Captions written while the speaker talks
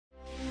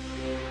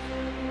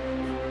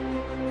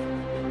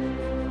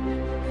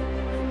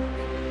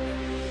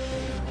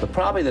But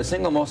probably the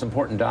single most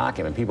important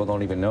document, people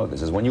don't even know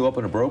this, is when you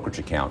open a brokerage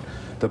account,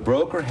 the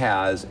broker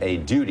has a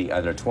duty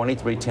under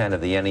 2310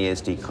 of the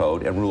NASD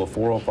code and Rule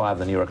 405 of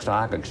the New York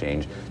Stock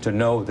Exchange to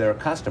know their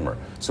customer.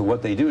 So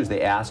what they do is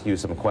they ask you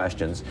some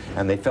questions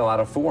and they fill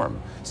out a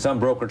form. Some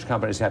brokerage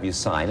companies have you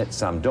sign it,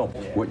 some don't.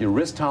 What your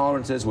risk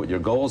tolerance is, what your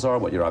goals are,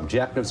 what your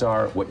objectives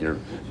are, what your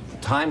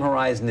time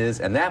horizon is,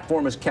 and that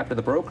form is kept at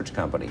the brokerage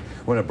company.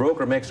 When a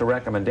broker makes a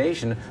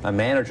recommendation, a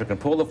manager can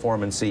pull the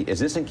form and see, is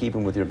this in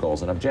keeping with your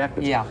goals and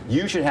objectives? Yeah.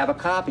 You should have a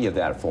copy of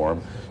that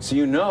form so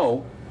you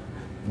know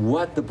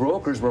what the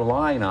broker's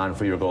relying on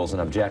for your goals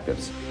and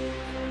objectives.